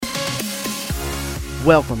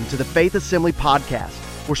Welcome to the Faith Assembly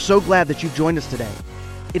Podcast. We're so glad that you've joined us today.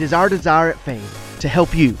 It is our desire at Faith to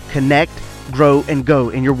help you connect, grow, and go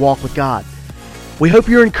in your walk with God. We hope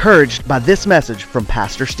you're encouraged by this message from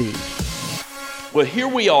Pastor Steve. Well, here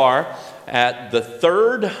we are at the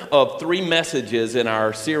third of three messages in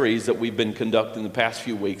our series that we've been conducting the past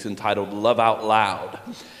few weeks entitled Love Out Loud.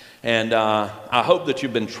 And I hope that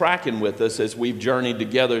you've been tracking with us as we've journeyed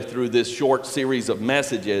together through this short series of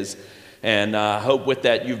messages. And I hope with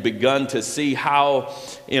that you've begun to see how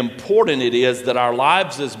important it is that our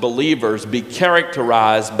lives as believers be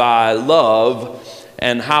characterized by love,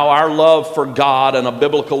 and how our love for God and a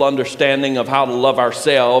biblical understanding of how to love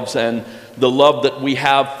ourselves and the love that we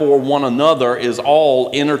have for one another is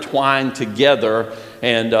all intertwined together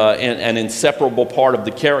and an inseparable part of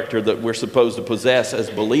the character that we're supposed to possess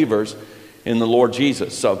as believers in the Lord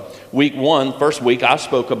Jesus. So first week, I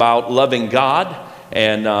spoke about loving God.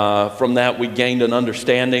 And from that, we gained an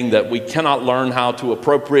understanding that we cannot learn how to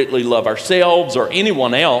appropriately love ourselves or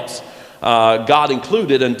anyone else, God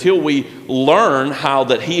included, until we learn how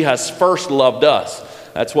that He has first loved us.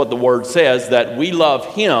 That's what the Word says, that we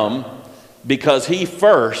love Him because He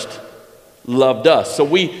first loved us. So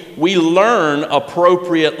we learn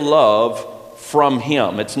appropriate love from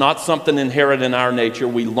Him. It's not something inherent in our nature.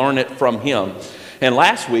 We learn it from Him. And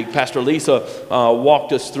last week, Pastor Lisa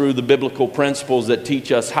walked us through the biblical principles that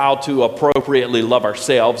teach us how to appropriately love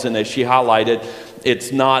ourselves. And as she highlighted,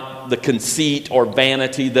 it's not the conceit or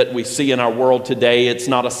vanity that we see in our world today. It's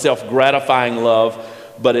not a self-gratifying love,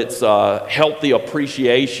 but it's a healthy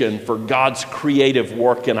appreciation for God's creative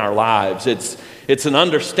work in our lives. It's an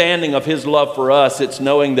understanding of His love for us. It's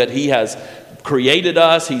knowing that He has created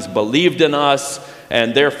us, He's believed in us,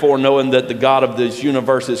 and therefore knowing that the God of this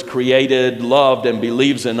universe is created, loved, and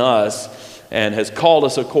believes in us, and has called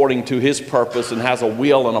us according to His purpose, and has a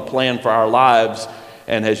will and a plan for our lives,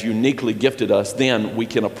 and has uniquely gifted us, then we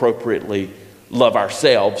can appropriately love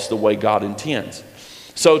ourselves the way God intends.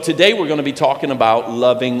 So today we're going to be talking about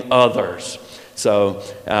loving others. So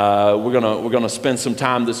we're going to spend some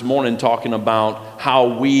time this morning talking about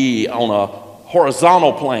how we, on a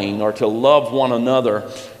horizontal plane, or to love one another.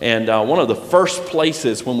 And one of the first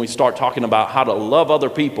places when we start talking about how to love other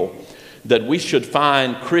people that we should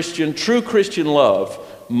find true Christian love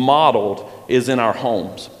modeled is in our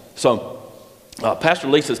homes. So Pastor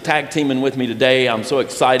Lisa's tag teaming with me today. I'm so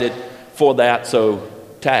excited for that. So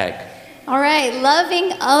tag. All right,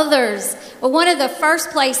 loving others. Well, one of the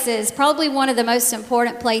first places, probably one of the most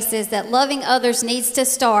important places that loving others needs to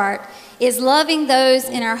start is loving those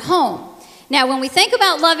in our home. Now, when we think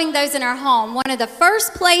about loving those in our home, one of the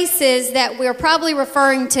first places that we're probably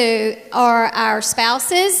referring to are our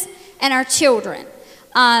spouses and our children.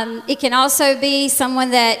 It can also be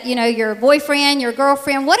someone that, your boyfriend, your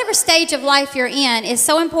girlfriend, whatever stage of life you're in, is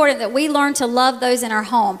so important that we learn to love those in our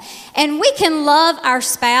home. And we can love our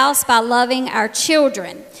spouse by loving our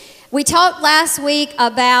children. We talked last week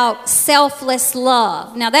about selfless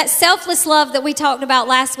love. Now, that selfless love that we talked about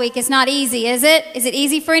last week is not easy, is it? Is it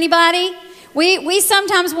easy for anybody? We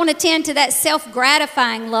sometimes want to tend to that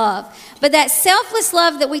self-gratifying love. But that selfless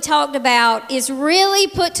love that we talked about is really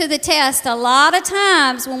put to the test a lot of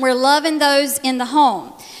times when we're loving those in the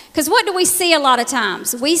home. Because what do we see a lot of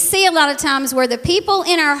times? We see a lot of times where the people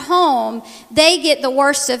in our home, they get the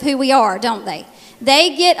worst of who we are, don't they?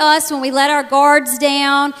 They get us when we let our guards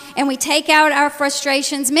down and we take out our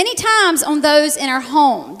frustrations many times on those in our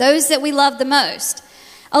home, those that we love the most.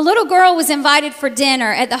 A little girl was invited for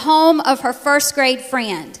dinner at the home of her first grade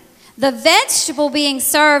friend. The vegetable being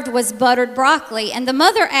served was buttered broccoli, and the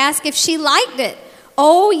mother asked if she liked it.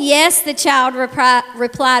 "Oh, yes," the child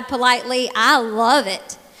replied politely, "I love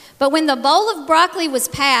it." But when the bowl of broccoli was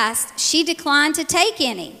passed, she declined to take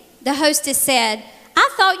any. The hostess said, "I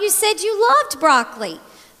thought you said you loved broccoli."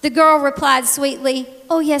 The girl replied sweetly,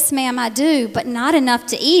 "Oh, yes, ma'am, I do, but not enough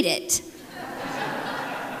to eat it."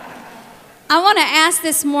 I want to ask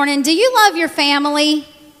this morning, do you love your family?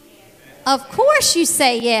 Of course you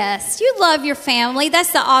say yes. You love your family.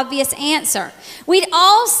 That's the obvious answer. We'd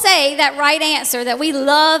all say that right answer, that we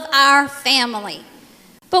love our family.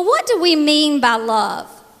 But what do we mean by love?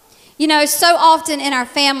 So often in our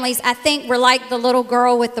families, I think we're like the little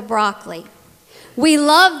girl with the broccoli. We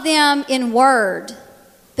love them in word,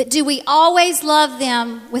 but do we always love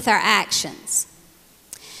them with our actions?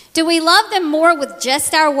 Do we love them more with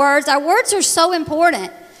just our words? Our words are so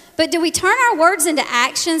important, but do we turn our words into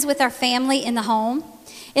actions with our family in the home?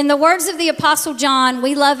 In the words of the Apostle John,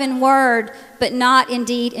 we love in word, but not in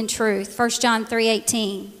deed and truth. 1 John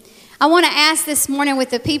 3:18. I want to ask this morning with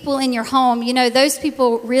the people in your home, those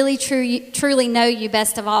people really truly know you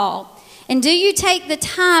best of all. And do you take the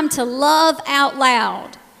time to love out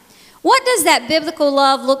loud? What does that biblical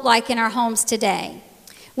love look like in our homes today?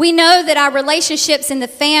 We know that our relationships in the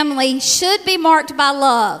family should be marked by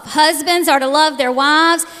love. Husbands are to love their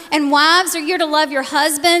wives, and wives are you're to love your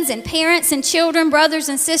husbands, and parents and children, brothers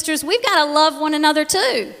and sisters. We've got to love one another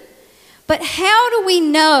too. But how do we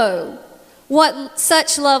know what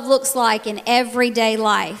such love looks like in everyday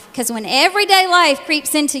life? Because when everyday life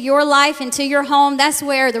creeps into your life, into your home, that's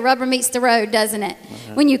where the rubber meets the road, doesn't it?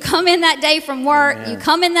 When you come in that day from work, you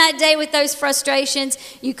come in that day with those frustrations,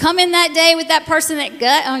 you come in that day with that person that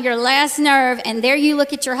got on your last nerve, and there you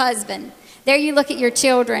look at your husband, there you look at your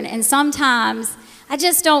children, and sometimes I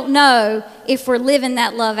just don't know if we're living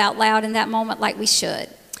that love out loud in that moment like we should.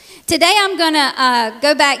 Today I'm going to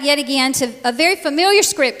go back yet again to a very familiar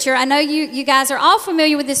scripture. I know you guys are all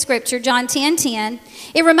familiar with this scripture, John 10:10.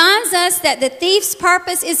 It reminds us that the thief's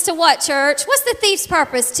purpose is to what, church? What's the thief's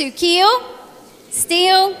purpose? To kill,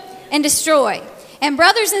 steal, and destroy. And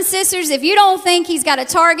brothers and sisters, if you don't think he's got a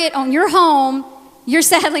target on your home, you're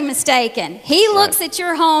sadly mistaken. He looks at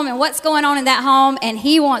your home and what's going on in that home, and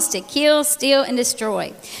he wants to kill, steal, and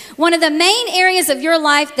destroy. One of the main areas of your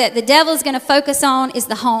life that the devil is going to focus on is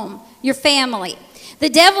the home, your family. The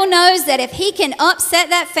devil knows that if he can upset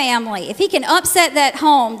that family, if he can upset that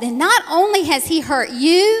home, then not only has he hurt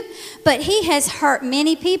you, but he has hurt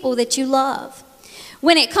many people that you love.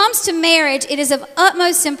 When it comes to marriage, it is of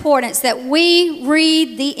utmost importance that we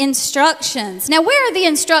read the instructions. Now, where are the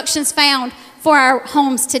instructions found for our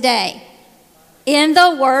homes today? In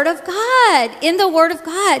the Word of God. In the Word of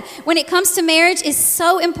God. When it comes to marriage, it's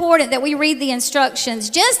so important that we read the instructions.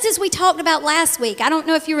 Just as we talked about last week. I don't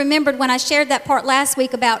know if you remembered when I shared that part last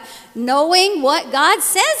week about knowing what God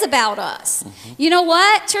says about us. You know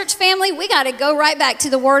what, church family? We got to go right back to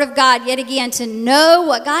the Word of God yet again to know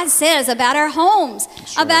what God says about our homes,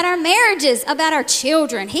 about our marriages, about our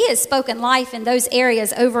children. He has spoken life in those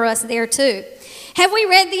areas over us there too. Have we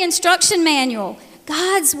read the instruction manual?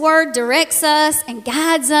 God's Word directs us and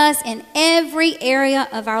guides us in every area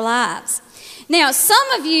of our lives. Now,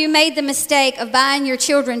 some of you made the mistake of buying your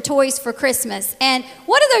children toys for Christmas. And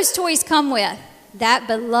what do those toys come with? That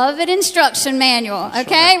beloved instruction manual,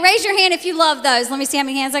 okay? Sure. Raise your hand if you love those. Let me see how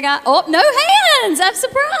many hands I got. Oh, no hands. I'm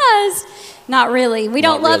surprised. Not really. We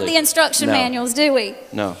don't love the instruction manuals, do we?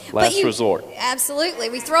 No, last resort. Absolutely.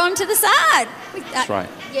 We throw them to the side. That's right.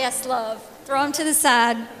 Yes, love. Throw them to the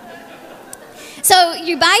side. So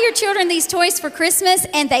you buy your children these toys for Christmas,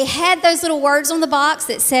 and they had those little words on the box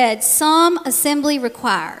that said, "Some assembly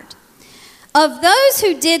required." Of those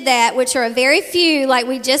who did that, which are a very few, like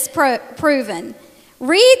we just proven,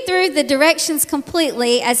 read through the directions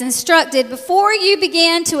completely as instructed before you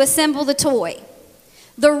began to assemble the toy.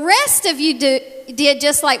 The rest of you did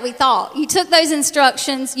just like we thought. You took those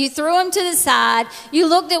instructions, you threw them to the side, you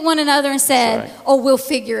looked at one another and said, "Oh, we'll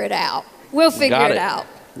figure it out. We'll figure it out.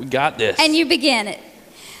 We got this." And you began it.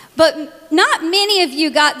 But not many of you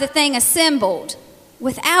got the thing assembled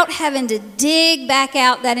without having to dig back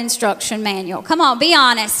out that instruction manual. Come on, be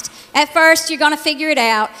honest. At first, you're going to figure it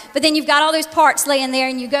out, but then you've got all those parts laying there,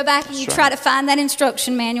 and you go back and you try to find that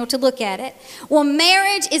instruction manual to look at it. Well,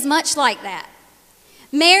 marriage is much like that.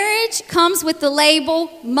 Marriage comes with the label,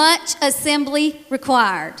 "Much assembly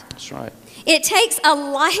required." That's right. It takes a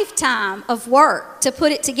lifetime of work to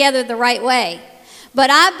put it together the right way. But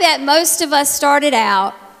I bet most of us started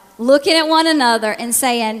out looking at one another and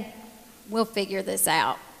saying, "We'll figure this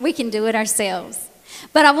out. We can do it ourselves."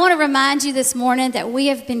 But I want to remind you this morning that we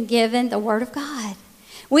have been given the Word of God.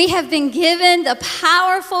 We have been given the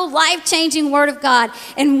powerful, life-changing Word of God,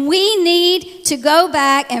 and we need to go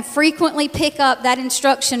back and frequently pick up that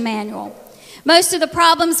instruction manual. Most of the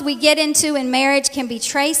problems we get into in marriage can be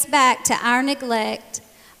traced back to our neglect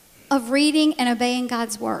of reading and obeying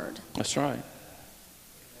God's Word. That's right.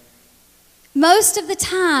 Most of the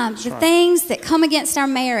time, the things that come against our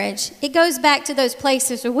marriage, it goes back to those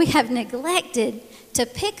places where we have neglected to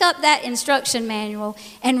pick up that instruction manual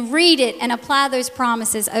and read it and apply those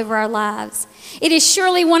promises over our lives. It is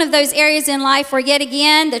surely one of those areas in life where, yet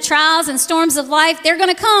again, the trials and storms of life, they're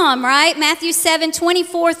going to come, right? Matthew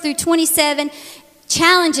 7:24 through 27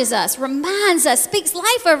 challenges us, reminds us, speaks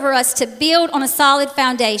life over us to build on a solid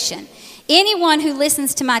foundation. Anyone who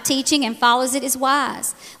listens to my teaching and follows it is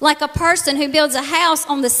wise, like a person who builds a house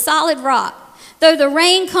on the solid rock. Though the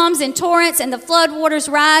rain comes in torrents and the flood waters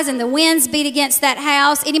rise and the winds beat against that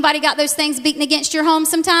house. Anybody got those things beating against your home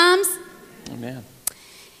sometimes? Amen.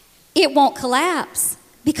 It won't collapse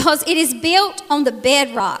because it is built on the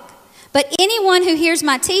bedrock. But anyone who hears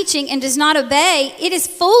my teaching and does not obey, it is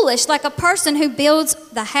foolish, like a person who builds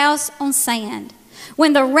the house on sand.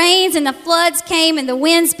 When the rains and the floods came and the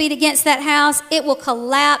winds beat against that house, it will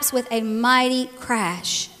collapse with a mighty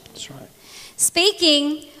crash. That's right.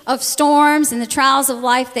 Speaking of storms and the trials of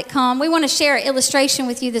life that come, we want to share an illustration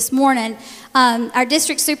with you this morning. Our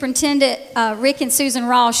district superintendent, Rick and Susan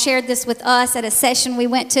Ross, shared this with us at a session we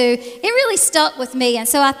went to. It really stuck with me, and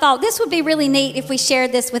so I thought this would be really neat if we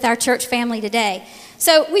shared this with our church family today.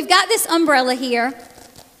 So we've got this umbrella here,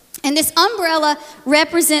 and this umbrella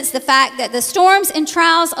represents the fact that the storms and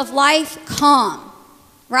trials of life come,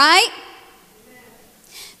 right?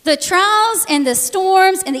 The trials and the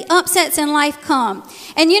storms and the upsets in life come.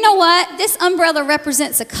 And you know what? This umbrella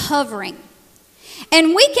represents a covering.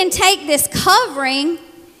 And we can take this covering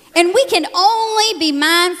and we can only be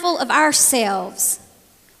mindful of ourselves.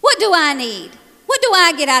 What do I need? What do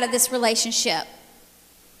I get out of this relationship?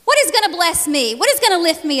 What is going to bless me? What is going to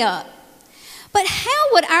lift me up? But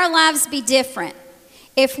how would our lives be different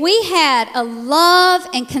if we had a love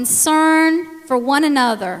and concern for one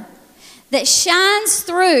another that shines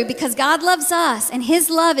through, because God loves us and His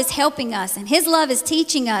love is helping us and His love is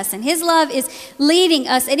teaching us and His love is leading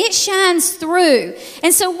us, and it shines through.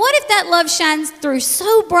 And so what if that love shines through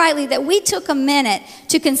so brightly that we took a minute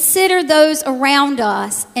to consider those around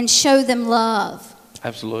us and show them love?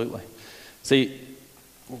 Absolutely. See,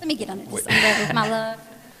 let me get under this umbrella with my love.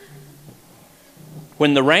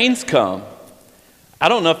 When the rains come, I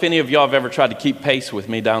don't know if any of y'all have ever tried to keep pace with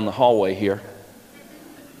me down the hallway here.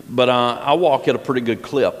 But I walk at a pretty good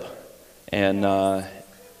clip, and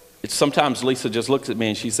sometimes Lisa just looks at me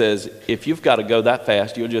and she says, if you've got to go that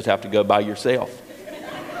fast, you'll just have to go by yourself.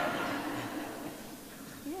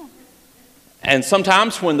 Yeah. And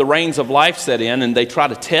sometimes when the rains of life set in and they try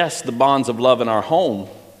to test the bonds of love in our home,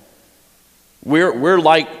 we're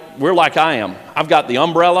like I am. I've got the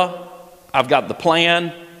umbrella, I've got the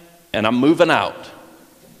plan, and I'm moving out,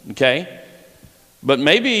 okay? But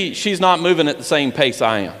maybe she's not moving at the same pace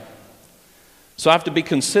I am. So I have to be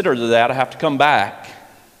considerate of that. I have to come back.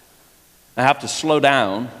 I have to slow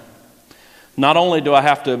down. Not only do I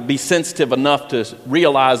have to be sensitive enough to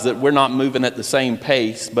realize that we're not moving at the same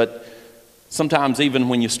pace, but sometimes even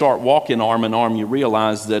when you start walking arm in arm, you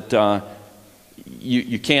realize that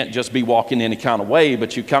you can't just be walking any kind of way,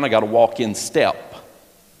 but you kind of got to walk in step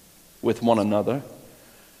with one another.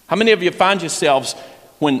 How many of you find yourselves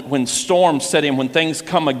when storms set in, when things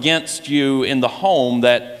come against you in the home,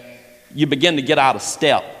 that you begin to get out of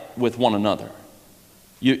step with one another?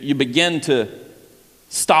 You begin to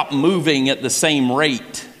stop moving at the same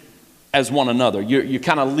rate as one another. You're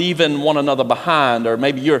kind of leaving one another behind, or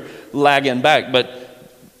maybe you're lagging back. But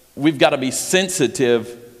we've got to be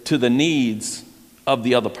sensitive to the needs of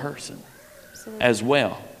the other person. Absolutely. As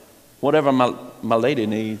well. Whatever my lady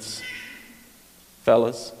needs,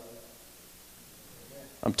 fellas.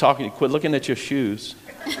 I'm talking to you. Quit looking at your shoes.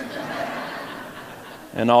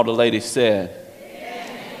 And all the ladies said,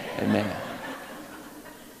 Amen.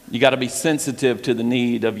 You got to be sensitive to the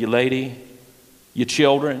need of your lady, your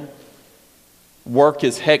children. Work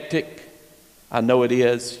is hectic. I know it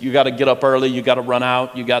is. You got to get up early. You got to run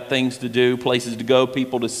out. You got things to do, places to go,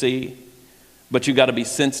 people to see. But you got to be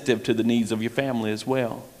sensitive to the needs of your family as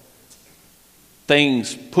well.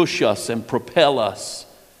 Things push us and propel us.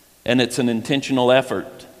 And it's an intentional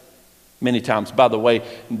effort many times. By the way,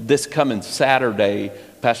 this coming Saturday,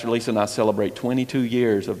 Pastor Lisa and I celebrate 22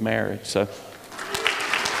 years of marriage. So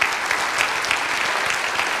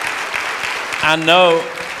I know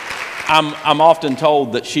I'm often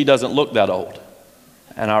told that she doesn't look that old.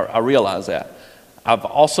 And I realize that. I've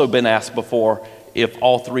also been asked before if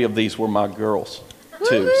all three of these were my girls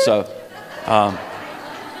too. So,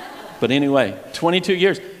 but anyway, 22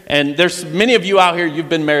 years. And there's many of you out here, you've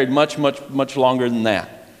been married much, much, much longer than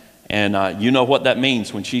that. And you know what that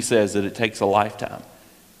means when she says that it takes a lifetime.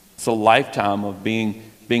 It's a lifetime of being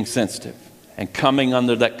sensitive and coming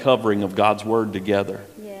under that covering of God's Word together.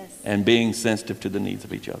 Yes. And being sensitive to the needs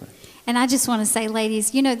of each other. And I just want to say,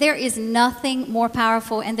 ladies, you know, there is nothing more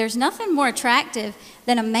powerful and there's nothing more attractive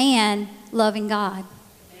than a man loving God.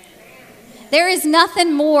 There is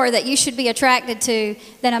nothing more that you should be attracted to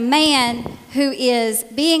than a man who is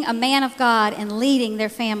being a man of God and leading their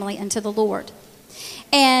family unto the Lord.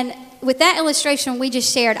 And with that illustration we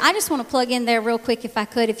just shared, I just want to plug in there real quick if I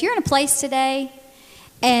could. If you're in a place today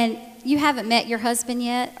and you haven't met your husband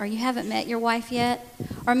yet, or you haven't met your wife yet,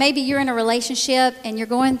 or maybe you're in a relationship and you're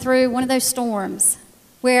going through one of those storms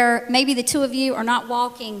where maybe the two of you are not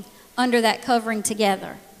walking under that covering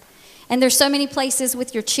together. And there's so many places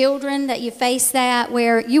with your children that you face that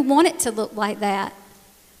where you want it to look like that.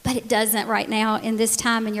 but it doesn't right now in this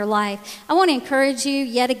time in your life. I want to encourage you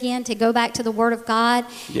yet again to go back to the Word of God.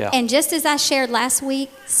 Yeah. And just as I shared last week,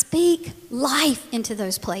 speak life into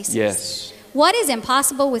those places. Yes. What is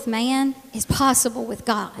impossible with man is possible with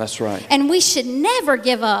God. That's right. And we should never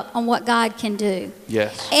give up on what God can do.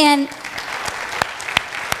 Yes.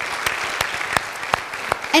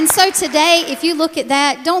 And so today, if you look at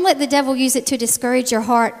that, don't let the devil use it to discourage your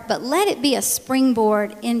heart, but let it be a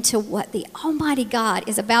springboard into what the Almighty God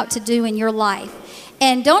is about to do in your life.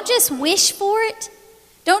 And don't just wish for it.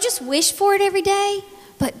 Don't just wish for it every day,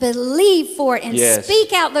 but believe for it and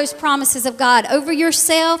speak out those promises of God over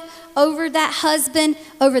yourself, over that husband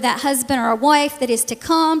or a wife that is to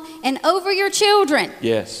come, and over your children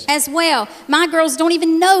as well. My girls don't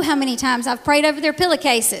even know how many times I've prayed over their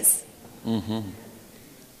pillowcases. Mm-hmm.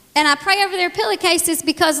 And I pray over their pillowcases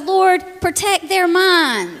because, Lord, protect their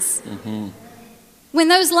minds. Mm-hmm. When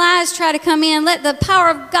those lies try to come in, let the power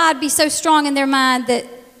of God be so strong in their mind that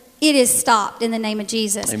it is stopped in the name of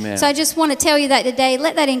Jesus. Amen. So I just want to tell you that today.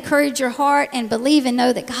 Let that encourage your heart and believe and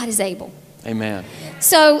know that God is able. Amen.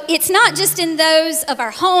 So it's not just in those of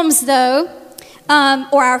our homes, though,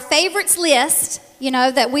 or our favorites list,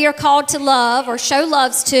 that we are called to love or show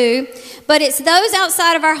loves to, but it's those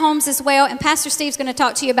outside of our homes as well, and Pastor Steve's going to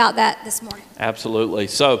talk to you about that this morning. Absolutely.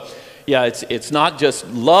 So, it's not just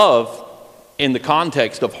love in the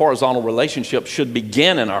context of horizontal relationships should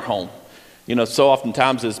begin in our home. So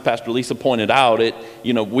oftentimes, as Pastor Lisa pointed out,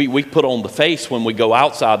 we put on the face when we go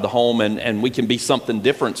outside the home, and we can be something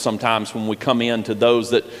different sometimes when we come in to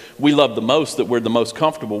those that we love the most, that we're the most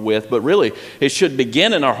comfortable with. But really, it should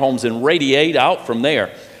begin in our homes and radiate out from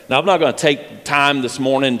there. Now, I'm not going to take time this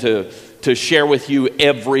morning to share with you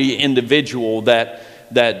every individual that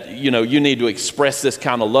you need to express this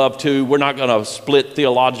kind of love to. We're not going to split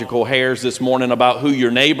theological hairs this morning about who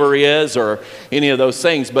your neighbor is or any of those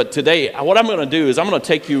things. But today, what I'm going to do is I'm going to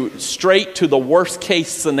take you straight to the worst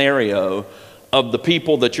case scenario of the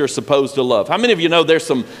people that you're supposed to love. How many of you know there's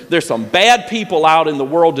some bad people out in the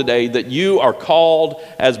world today that you are called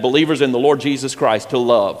as believers in the Lord Jesus Christ to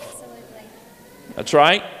love? Absolutely. That's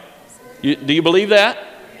right. Do you believe that?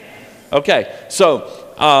 Okay. So,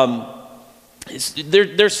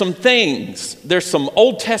 there's some things, there's some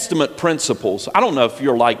Old Testament principles. I don't know if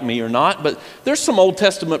you're like me or not, but there's some Old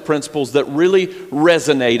Testament principles that really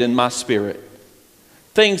resonate in my spirit.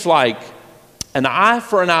 Things like an eye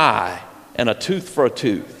for an eye and a tooth for a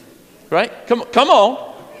tooth. Right? Come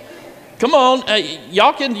on.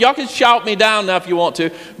 Y'all can shout me down now if you want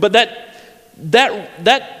to, but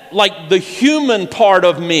that like the human part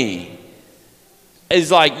of me is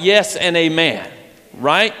like yes and amen,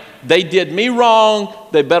 right? They did me wrong.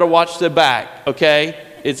 They better watch their back. Okay,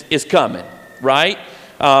 it's coming, right?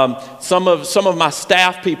 Some of my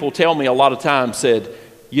staff people tell me a lot of times said,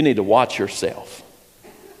 you need to watch yourself.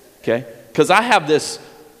 Okay, because I have this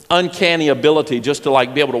uncanny ability just to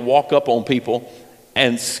be able to walk up on people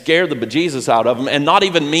and scare the bejesus out of them, and not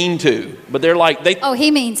even mean to, but they're like Oh,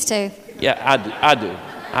 he means to. Yeah,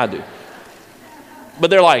 I do. But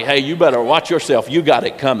they're like, hey, you better watch yourself. You got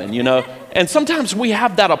it coming, And sometimes we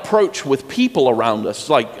have that approach with people around us.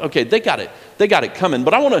 Like, okay, they got it coming.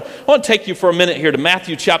 But I want to take you for a minute here to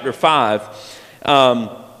Matthew chapter 5.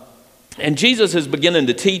 And Jesus is beginning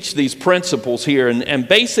to teach these principles here. And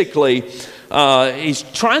basically, he's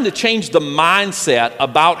trying to change the mindset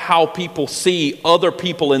about how people see other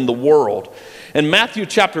people in the world. In Matthew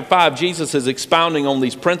chapter 5, Jesus is expounding on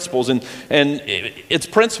these principles, and it's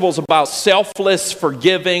principles about selfless,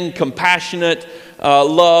 forgiving, compassionate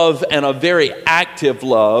love, and a very active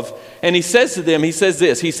love. And he says to them, he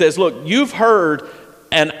says, look, you've heard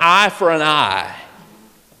an eye for an eye,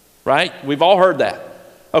 right? We've all heard that.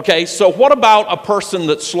 Okay, so what about a person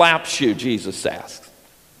that slaps you, Jesus asks?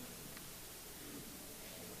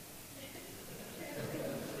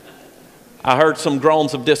 I heard some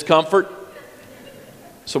groans of discomfort.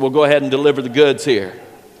 So we'll go ahead and deliver the goods here.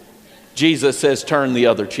 Jesus says, turn the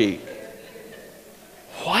other cheek.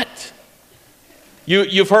 What?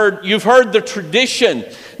 You've heard the tradition.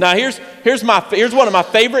 Now here's one of my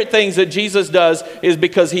favorite things that Jesus does is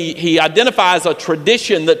because he identifies a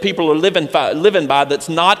tradition that people are living by that's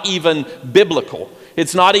not even biblical.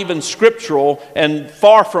 It's not even scriptural and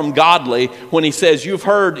far from godly when he says, you've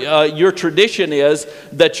heard, your tradition is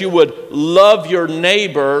that you would love your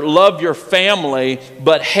neighbor, love your family,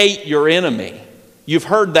 but hate your enemy. You've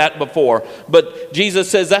heard that before. But Jesus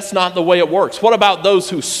says that's not the way it works. What about those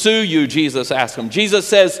who sue you, Jesus asks them. Jesus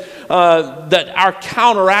says that our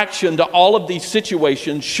counteraction to all of these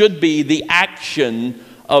situations should be the action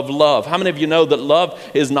of love. How many of you know that love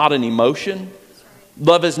is not an emotion?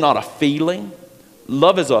 Love is not a feeling.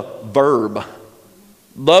 Love is a verb.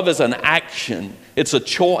 Love is an action. It's a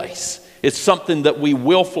choice. It's something that we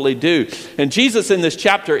willfully do. And Jesus in this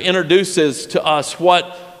chapter introduces to us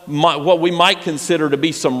what we might consider to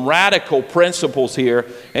be some radical principles here.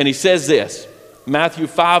 And he says this, Matthew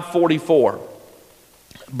 5:44.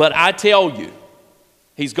 But I tell you,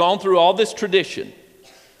 he's gone through all this tradition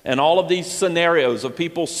and all of these scenarios of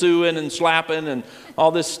people suing and slapping and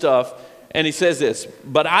all this stuff. And he says this,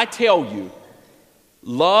 but I tell you,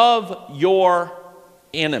 love your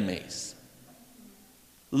enemies.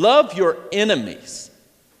 Love your enemies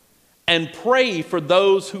and pray for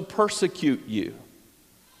those who persecute you.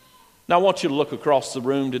 Now I want you to look across the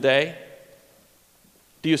room today.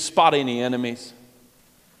 Do you spot any enemies?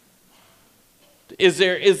 Is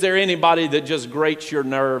there anybody that just grates your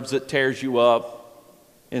nerves, that tears you up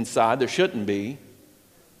inside? There shouldn't be.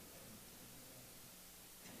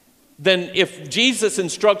 Then if Jesus'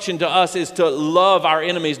 instruction to us is to love our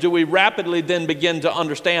enemies, do we rapidly then begin to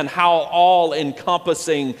understand how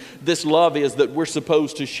all-encompassing this love is that we're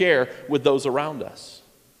supposed to share with those around us?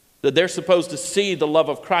 That they're supposed to see the love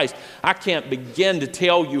of Christ. I can't begin to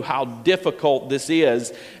tell you how difficult this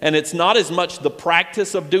is. And it's not as much the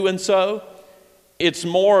practice of doing so. It's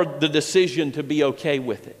more the decision to be okay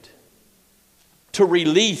with it. To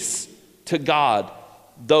release to God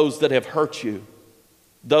those that have hurt you.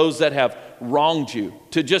 Those that have wronged you,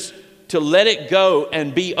 to let it go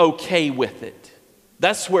and be okay with it.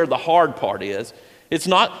 That's where the hard part is.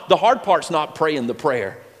 The hard part's not praying the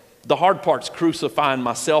prayer. The hard part's crucifying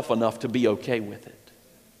myself enough to be okay with it.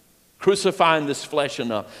 Crucifying this flesh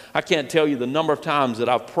enough. I can't tell you the number of times that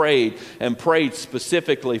I've prayed and prayed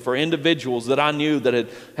specifically for individuals that I knew that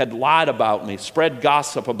had lied about me, spread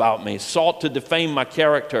gossip about me, sought to defame my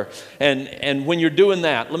character. And when you're doing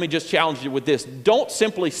that, let me just challenge you with this. Don't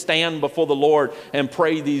simply stand before the Lord and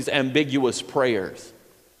pray these ambiguous prayers.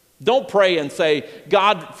 Don't pray and say,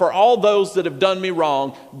 God, for all those that have done me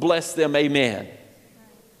wrong, bless them, amen.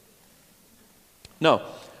 No,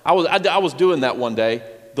 I was doing that one day.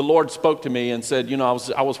 The Lord spoke to me and said,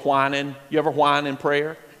 I was whining. You ever whine in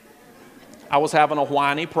prayer? I was having a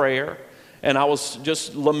whiny prayer, and I was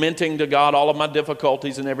just lamenting to God all of my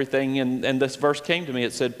difficulties and everything, and this verse came to me.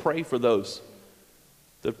 It said, pray for those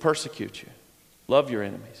that persecute you. Love your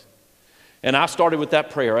enemies. And I started with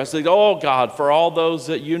that prayer. I said, oh, God, for all those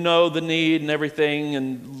that you know the need and everything,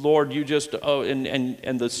 and Lord, you just,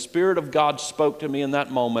 and the Spirit of God spoke to me in that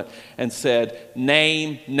moment and said,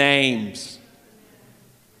 name names.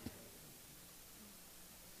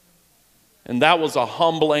 And that was a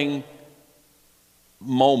humbling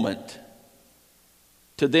moment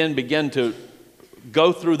to then begin to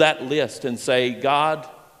go through that list and say, God,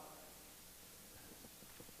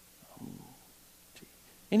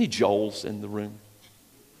 any Joels in the room?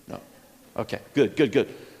 No. Okay,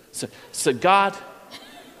 good. So God,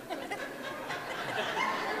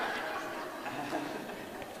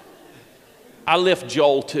 I lift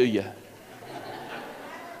Joel to you.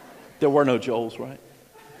 There were no Joels, right?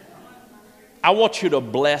 I want you to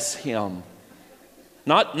bless him.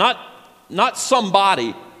 Not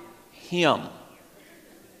somebody, him.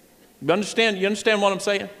 You understand what I'm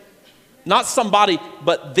saying? Not somebody,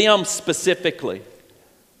 but them specifically.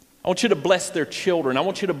 I want you to bless their children. I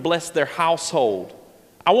want you to bless their household.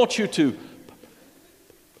 I want you to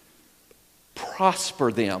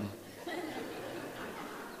prosper them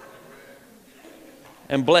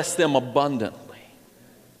and bless them abundantly.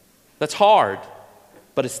 That's hard.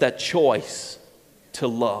 But it's that choice to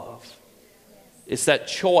love. It's that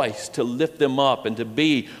choice to lift them up and to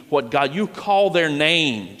be what God, you call their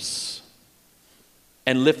names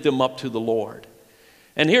and lift them up to the Lord.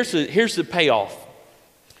 And here's the payoff.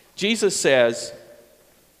 Jesus says,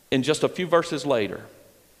 in just a few verses later,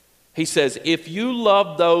 he says, if you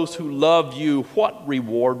love those who love you, what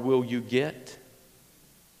reward will you get?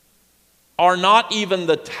 Are not even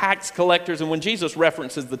the tax collectors, and when Jesus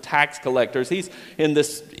references the tax collectors, he's in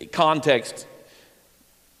this context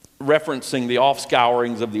referencing the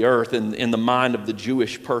offscourings of the earth in the mind of the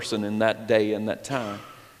Jewish person in that day and that time.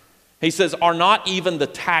 He says, are not even the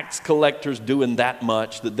tax collectors doing that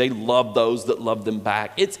much that they love those that love them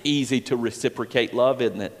back? It's easy to reciprocate love,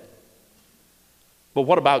 isn't it? But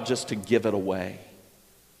what about just to give it away?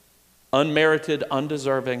 Unmerited,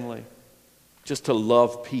 undeservingly, just to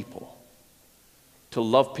love people. To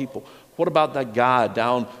love people. What about that guy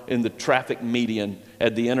down in the traffic median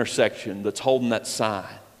at the intersection that's holding that sign?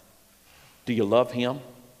 Do you love him?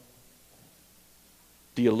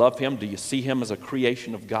 Do you love him? Do you see him as a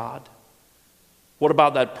creation of God? What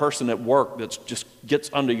about that person at work that just gets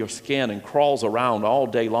under your skin and crawls around all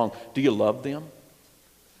day long? Do you love them?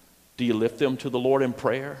 Do you lift them to the Lord in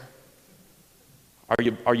prayer?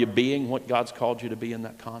 Are you being what God's called you to be in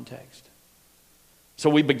that context? So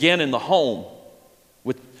we begin in the home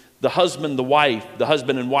with the husband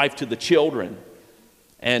and wife to the children.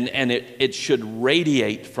 And it should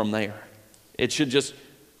radiate from there. It should just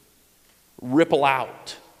ripple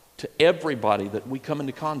out to everybody that we come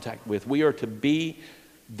into contact with. We are to be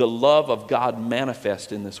the love of God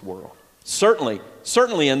manifest in this world. Certainly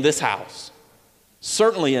in this house.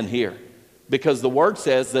 Certainly in here. Because the Word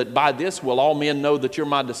says that by this will all men know that you're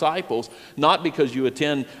my disciples, not because you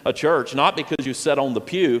attend a church, not because you sit on the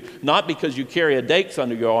pew, not because you carry a Dakes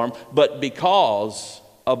under your arm, but because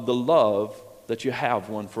of the love that you have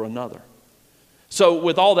one for another. So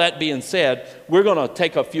with all that being said, we're going to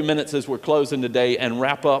take a few minutes as we're closing today and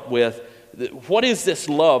wrap up with what is this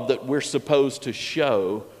love that we're supposed to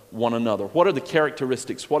show one another? What are the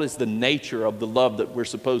characteristics? What is the nature of the love that we're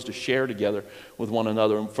supposed to share together with one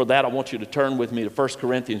another? And for that, I want you to turn with me to 1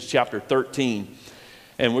 Corinthians chapter 13.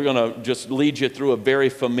 And we're going to just lead you through a very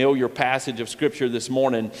familiar passage of Scripture this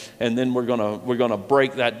morning. And then we're going to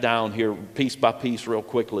break that down here piece by piece real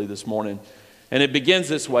quickly this morning. And it begins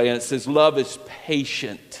this way, and it says, love is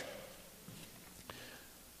patient.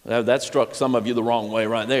 That struck some of you the wrong way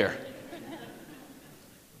right there.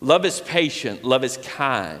 Love is patient. Love is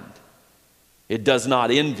kind. It does not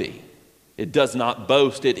envy. It does not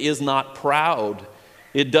boast. It is not proud.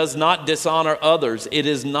 It does not dishonor others. It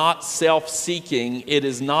is not self-seeking. It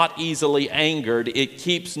is not easily angered. It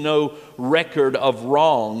keeps no record of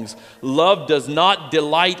wrongs. Love does not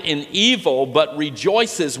delight in evil, but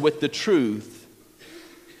rejoices with the truth.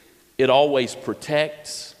 It always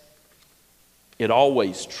protects. It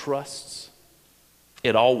always trusts.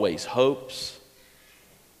 It always hopes.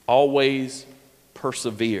 Always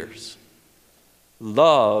perseveres.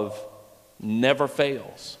 Love never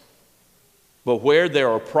fails. But where there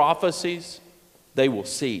are prophecies, they will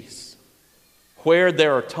cease. Where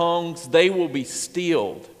there are tongues, they will be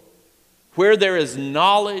stilled. Where there is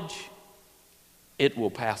knowledge, it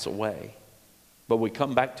will pass away. But we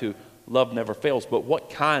come back to love never fails. But what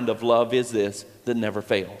kind of love is this that never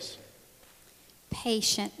fails?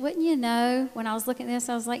 Patient. Wouldn't you know, when I was looking at this,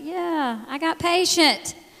 I was like, yeah, I got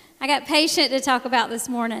patient. I got patient to talk about this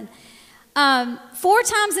morning. 4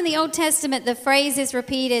 times in the Old Testament, the phrase is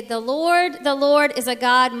repeated, the Lord is a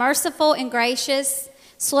God merciful and gracious,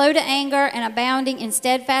 slow to anger, and abounding in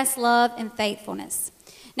steadfast love and faithfulness.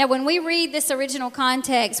 Now, when we read this original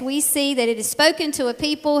context, we see that it is spoken to a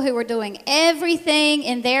people who were doing everything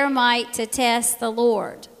in their might to test the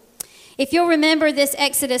Lord. If you'll remember, this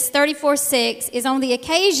Exodus 34:6 is on the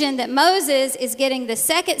occasion that Moses is getting the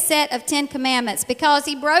second set of 10 commandments because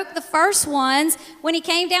he broke the first ones when he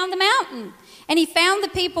came down the mountain. And he found the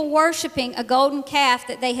people worshiping a golden calf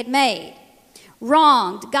that they had made.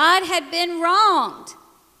 Wronged. God had been wronged.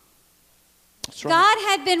 That's right. God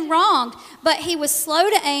had been wronged, but he was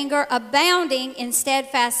slow to anger, abounding in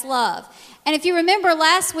steadfast love. And if you remember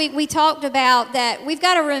last week, we talked about that we've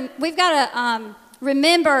got to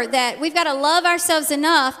remember that we've got to love ourselves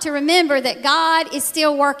enough to remember that God is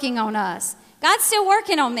still working on us. God's still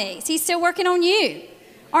working on me. He's still working on you.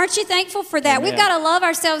 Aren't you thankful for that? Amen. We've got to love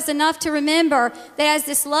ourselves enough to remember that as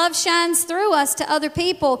this love shines through us to other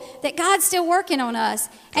people, that God's still working on us.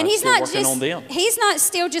 And God's he's still not working just on them. He's not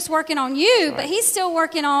still just working on you, but he's still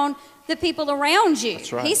working on the people around you.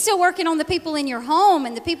 That's right. He's still working on the people in your home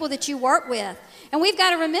and the people that you work with. And we've got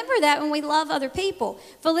to remember that when we love other people.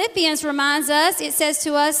 Philippians reminds us, it says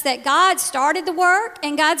to us that God started the work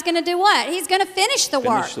and God's going to do what? He's going to finish the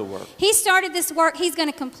work. He started this work, he's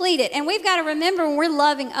going to complete it. And we've got to remember when we're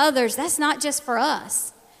loving others, that's not just for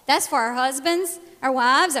us. That's for our husbands, our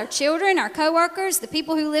wives, our children, our coworkers, the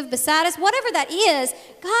people who live beside us, whatever that is,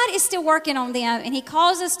 God is still working on them, and he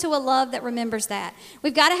calls us to a love that remembers that.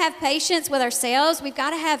 We've got to have patience with ourselves. We've got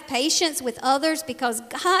to have patience with others because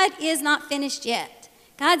God is not finished yet.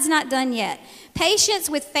 God's not done yet. Patience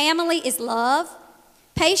with family is love.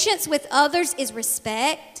 Patience with others is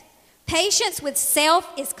respect. Patience with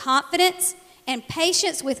self is confidence. And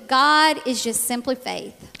patience with God is just simply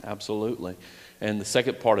faith. Absolutely. And the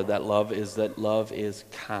second part of that love is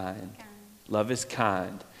kind. Love is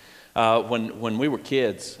kind. When we were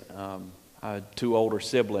kids, I had 2 older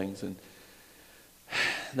siblings, and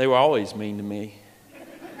they were always mean to me.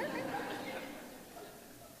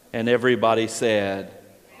 And everybody said,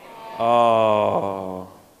 "Oh."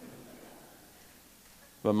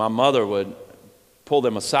 But my mother would pull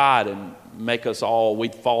them aside and make us all,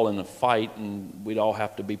 we'd fall in a fight and we'd all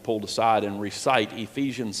have to be pulled aside and recite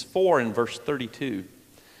Ephesians 4 and verse 32.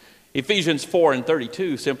 Ephesians 4 and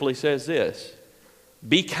 32 simply says this: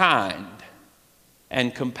 be kind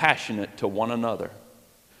and compassionate to one another,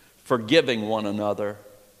 forgiving one another,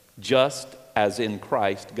 just as in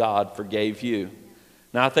Christ God forgave you.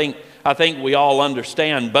 Now, I think we all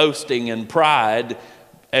understand boasting and pride,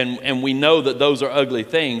 and we know that those are ugly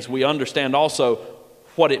things. We understand also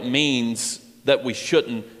what it means that we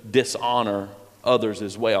shouldn't dishonor others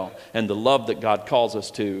as well. And the love that God calls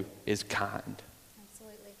us to is kind.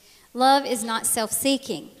 Absolutely. Love is not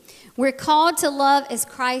self-seeking. We're called to love as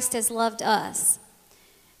Christ has loved us.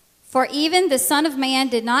 For even the Son of Man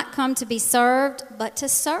did not come to be served, but to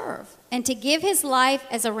serve, and to give his life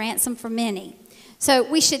as a ransom for many. So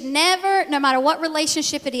we should never, no matter what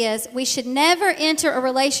relationship it is, we should never enter a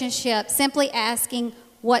relationship simply asking,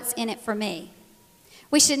 what's in it for me?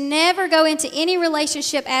 We should never go into any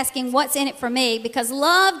relationship asking, what's in it for me? Because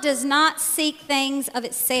love does not seek things of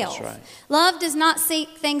itself. That's right. Love does not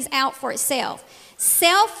seek things out for itself.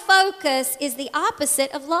 Self-focus is the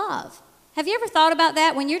opposite of love. Have you ever thought about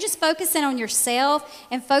that? When you're just focusing on yourself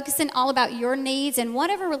and focusing all about your needs and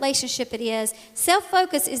whatever relationship it is,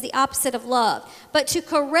 self-focus is the opposite of love. But to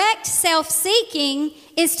correct self-seeking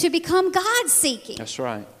is to become God-seeking. That's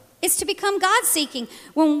right. It's to become God-seeking.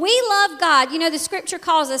 When we love God, you know, the scripture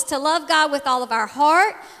calls us to love God with all of our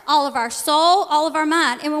heart, all of our soul, all of our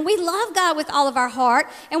mind. And when we love God with all of our heart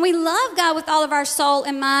and we love God with all of our soul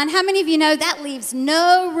and mind, how many of you know that leaves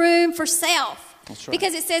no room for self? That's right.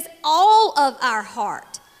 Because it says all of our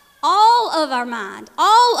heart, all of our mind,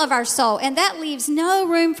 all of our soul, and that leaves no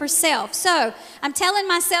room for self. So I'm telling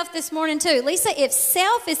myself this morning too, Lisa, if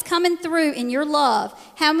self is coming through in your love,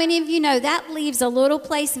 how many of you know that leaves a little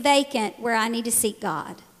place vacant where I need to seek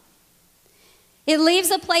God? It leaves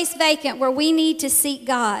a place vacant where we need to seek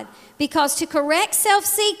God, because to correct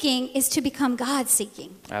self-seeking is to become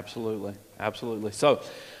God-seeking. Absolutely, absolutely. So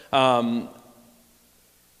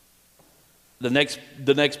the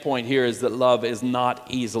next point here is that love is not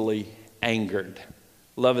easily angered.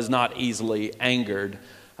 Love is not easily angered.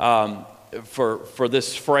 For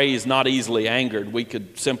this phrase, not easily angered, we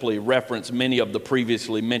could simply reference many of the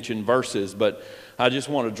previously mentioned verses, but I just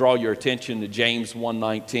want to draw your attention to James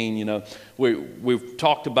 1:19. You know, we've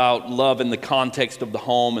talked about love in the context of the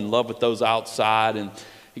home and love with those outside. And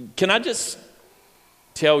can I just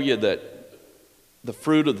tell you that the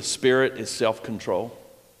fruit of the Spirit is self-control?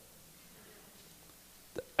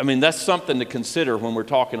 I mean, that's something to consider when we're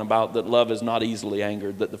talking about that love is not easily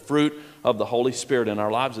angered, that the fruit of the Holy Spirit in our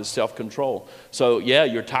lives is self-control. So, yeah,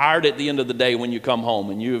 you're tired at the end of the day when you come home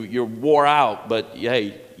and you're wore out, but,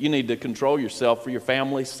 hey, you need to control yourself for your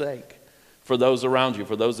family's sake, for those around you,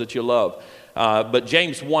 for those that you love. But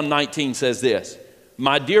James 1:19 says this,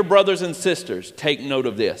 "My dear brothers and sisters, take note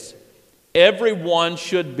of this. Everyone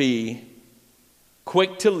should be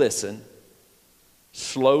quick to listen,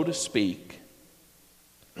 slow to speak."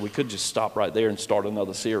 We could just stop right there and start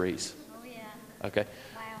another series. Oh, yeah. Okay.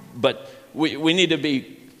 Wow. But we need to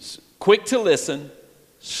be quick to listen,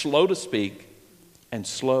 slow to speak, and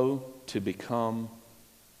slow to become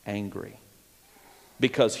angry.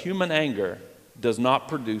 Because human anger does not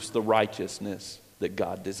produce the righteousness that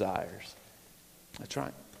God desires. That's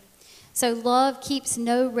right. So love keeps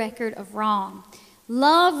no record of wrong.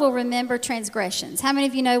 Love will remember transgressions. How many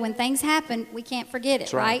of you know when things happen, we can't forget it,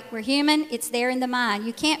 That's right. We're human. It's there in the mind.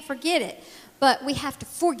 You can't forget it, but we have to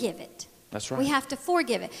forgive it. That's right. We have to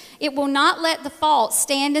forgive it. It will not let the fault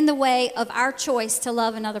stand in the way of our choice to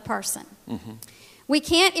love another person. Mm-hmm. We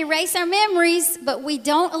can't erase our memories, but we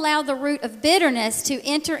don't allow the root of bitterness to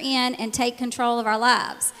enter in and take control of our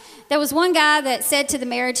lives. There was one guy that said to the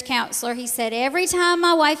marriage counselor, he said, "Every time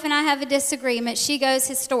my wife and I have a disagreement, she goes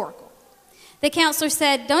historical." The counselor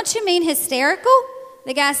said, "Don't you mean hysterical?"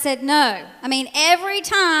 The guy said, "No. I mean every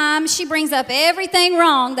time she brings up everything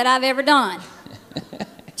wrong that I've ever done."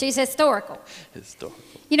 She's historical. Historical.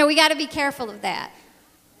 You know, we got to be careful of that.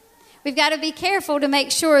 We've got to be careful to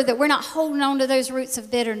make sure that we're not holding on to those roots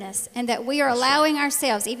of bitterness and that we are allowing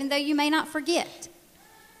ourselves, even though you may not forget,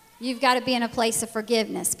 you've got to be in a place of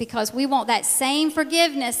forgiveness, because we want that same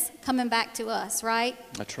forgiveness coming back to us, right?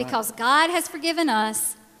 That's right. Because God has forgiven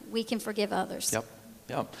us, we can forgive others.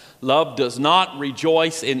 Yep. Love does not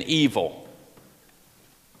rejoice in evil,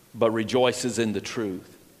 but rejoices in the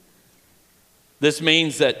truth. This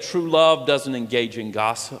means that true love doesn't engage in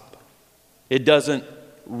gossip. It doesn't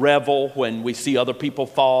revel when we see other people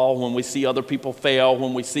fall, when we see other people fail,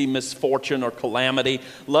 when we see misfortune or calamity.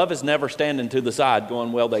 Love is never standing to the side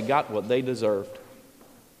going, well, they got what they deserved.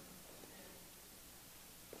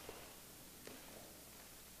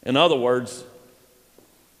 In other words,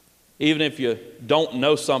 even if you don't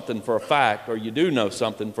know something for a fact, or you do know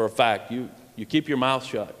something for a fact, you keep your mouth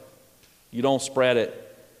shut. You don't spread it.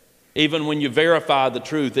 Even when you verify the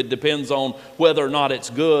truth, it depends on whether or not it's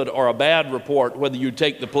good or a bad report, whether you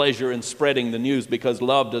take the pleasure in spreading the news, because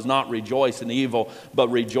love does not rejoice in evil, but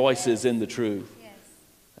rejoices in the truth.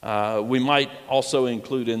 We might also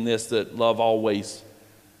include in this that love always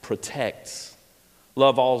protects.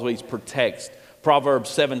 Love always protects. Proverbs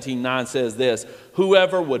 17:9 says this,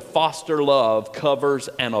 "Whoever would foster love covers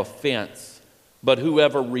an offense, but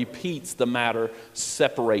whoever repeats the matter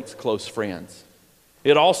separates close friends."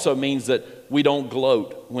 It also means that we don't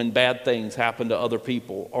gloat when bad things happen to other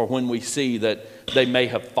people or when we see that they may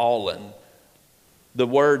have fallen. That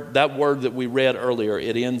word that we read earlier,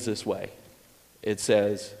 it ends this way. It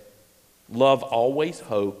says, "Love always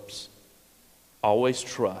hopes, always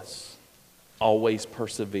trusts, always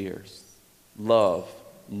perseveres. Love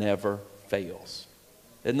never fails."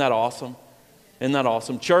 Isn't that awesome? Isn't that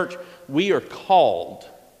awesome? Church, we are called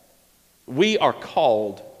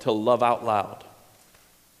to love out loud.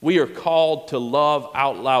 We are called to love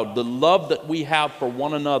out loud. The love that we have for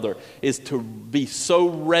one another is to be so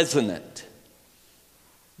resonant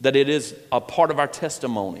that it is a part of our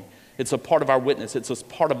testimony. It's a part of our witness. It's a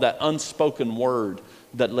part of that unspoken word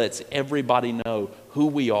that lets everybody know who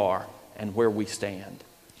we are and where we stand.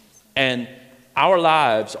 And our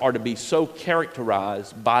lives are to be so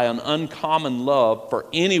characterized by an uncommon love for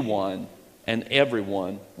anyone and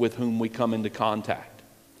everyone with whom we come into contact.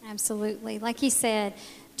 Absolutely. Like he said,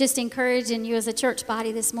 just encouraging you as a church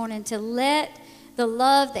body this morning to let the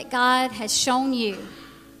love that God has shown you.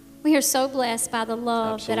 We are so blessed by the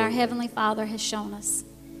love that our Heavenly Father has shown us.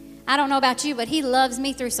 I don't know about you, but He loves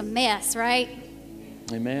me through some mess, right?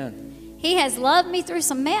 Amen. He has loved me through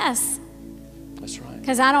some mess. That's right.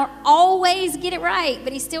 Because I don't always get it right,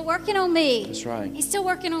 but He's still working on me. That's right. He's still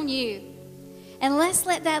working on you. And let's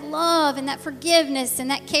let that love and that forgiveness and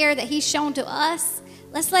that care that He's shown to us,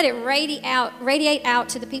 let's let it radiate out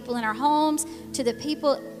to the people in our homes, to the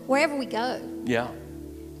people wherever we go. Yeah.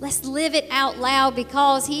 Let's live it out loud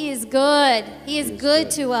because He is good. He is good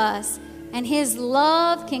to us. And His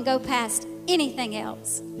love can go past anything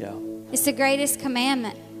else. Yeah. It's the greatest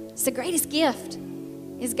commandment. It's the greatest gift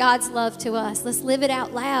is God's love to us. Let's live it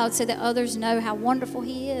out loud so that others know how wonderful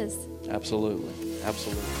He is. Absolutely.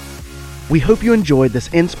 Absolutely. We hope you enjoyed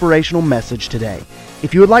this inspirational message today.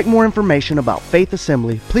 If you would like more information about Faith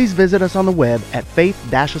Assembly, please visit us on the web at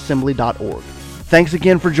faith-assembly.org. Thanks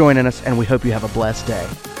again for joining us, and we hope you have a blessed day.